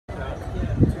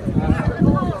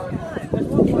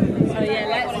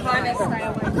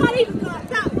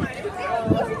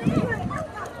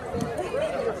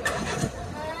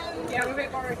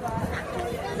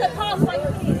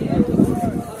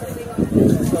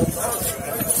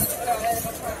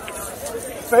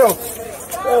Phil.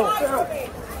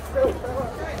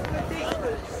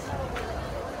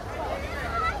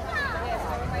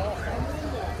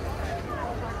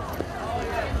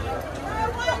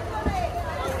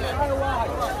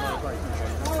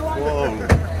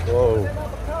 Whoa.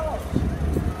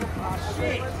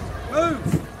 Shit. Move.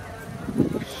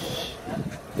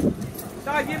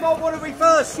 Dave, you might want to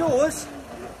reverse yours.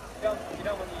 You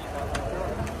don't want to use that.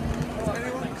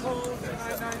 Anyone called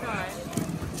 999?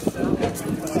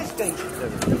 What's this thing to do?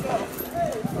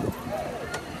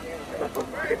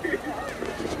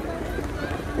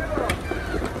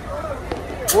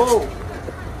 Whoa.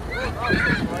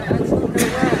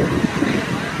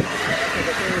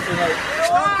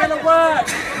 It's not going to work.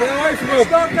 Get away from him.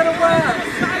 It's not going to work.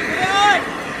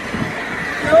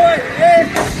 Do it. Yes.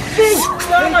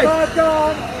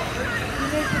 Gone. You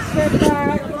need to step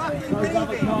back. Those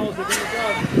other cars are going to go.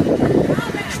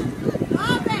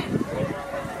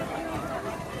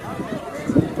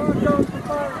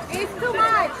 It's too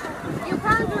much. You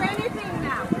can't do anything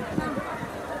now.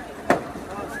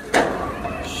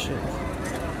 Shit.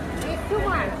 It's too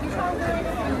much. You can't do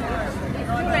anything now. It's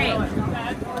too late.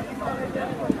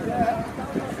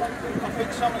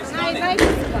 No, it's not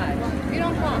too much. You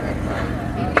don't want it.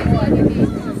 It is what it is.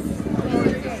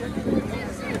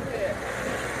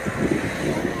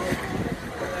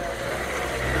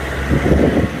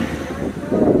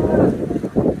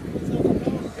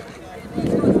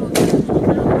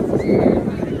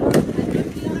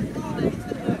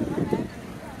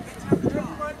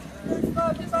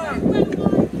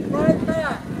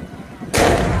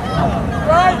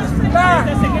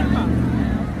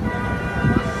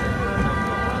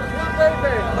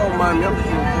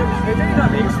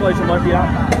 The explosion won't be that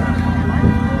bad.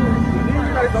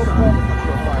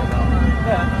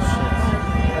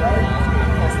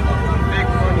 Big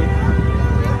money.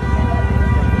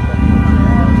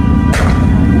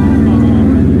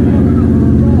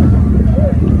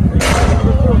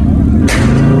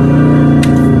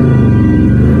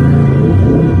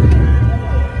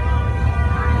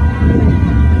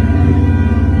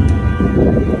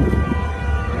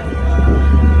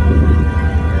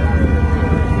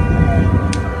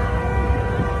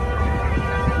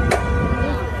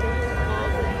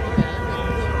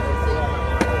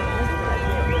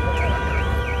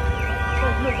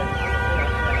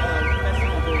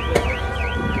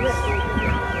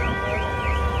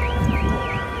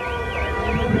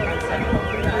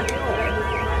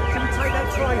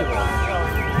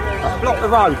 Block the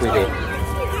road with it.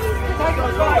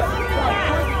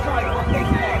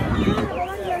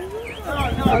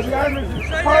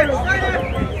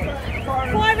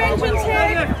 4 engines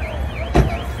here.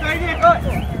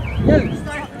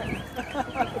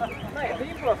 Mate,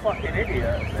 people are fucking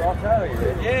idiots, I'll tell you.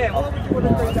 Yeah, why would you want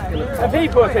to do that? The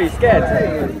people are too scared.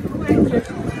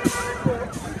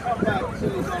 Come back to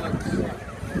the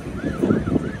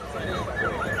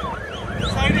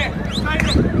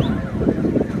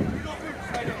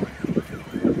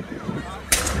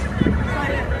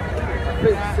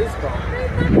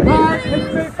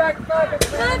Move back,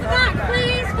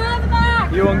 please. Further back.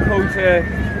 You on call to,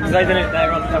 because they didn't,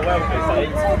 they're on their welfare, so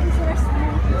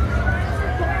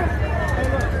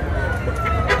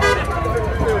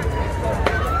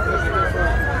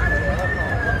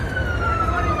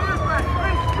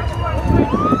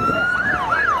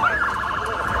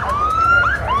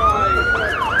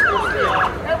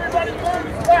everybody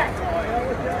move back.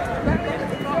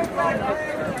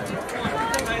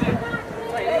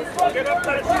 Get up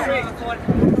that street.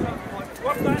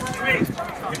 What that street?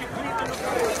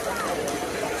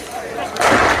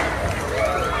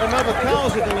 Another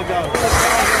cars are going to go.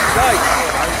 Right.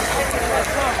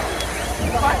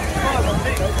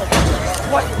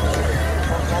 What?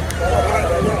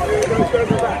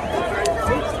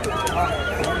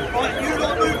 Right, you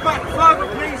lot move back further,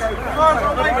 please. Further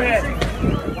away.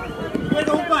 We're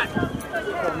all back.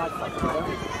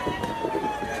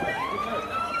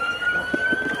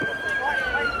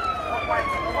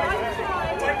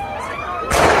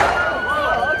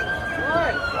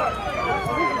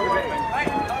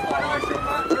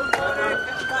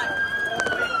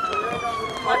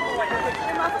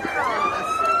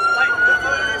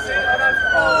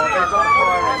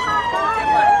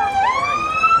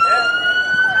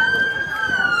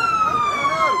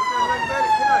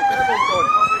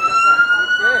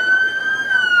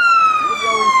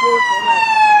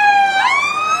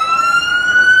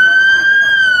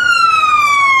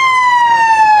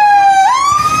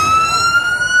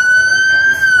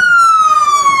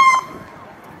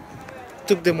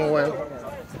 Took them a while.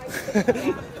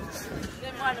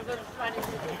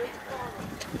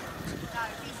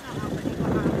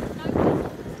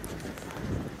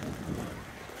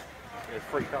 There's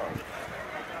 3 cars.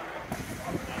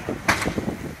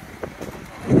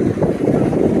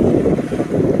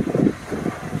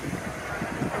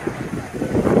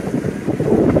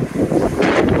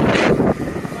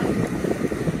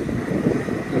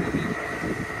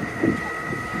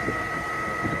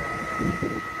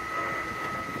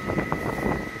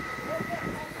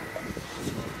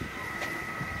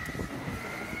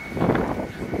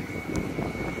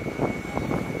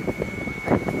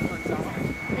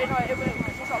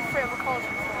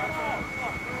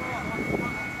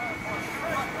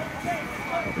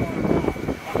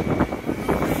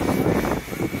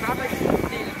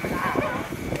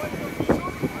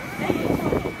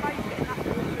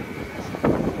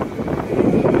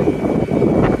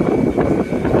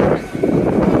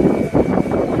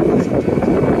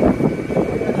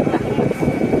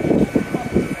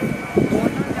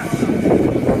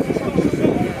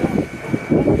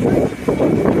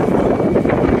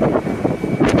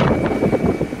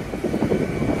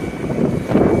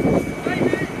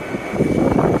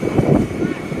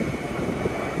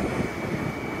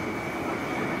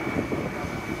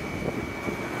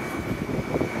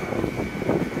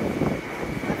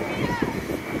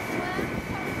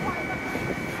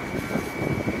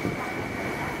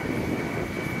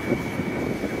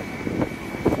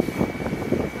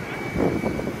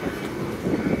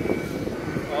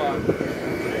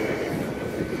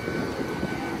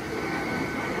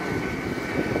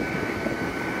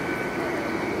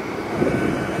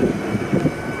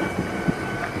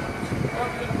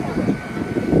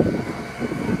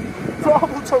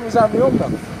 Tom was having me on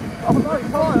them. Oh no, fire,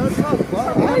 no,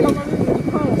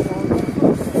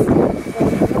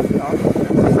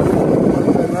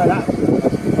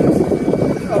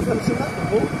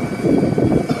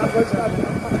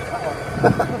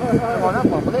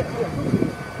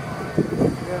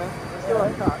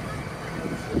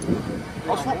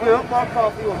 I'll swap you up my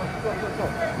car for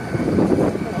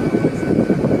yours.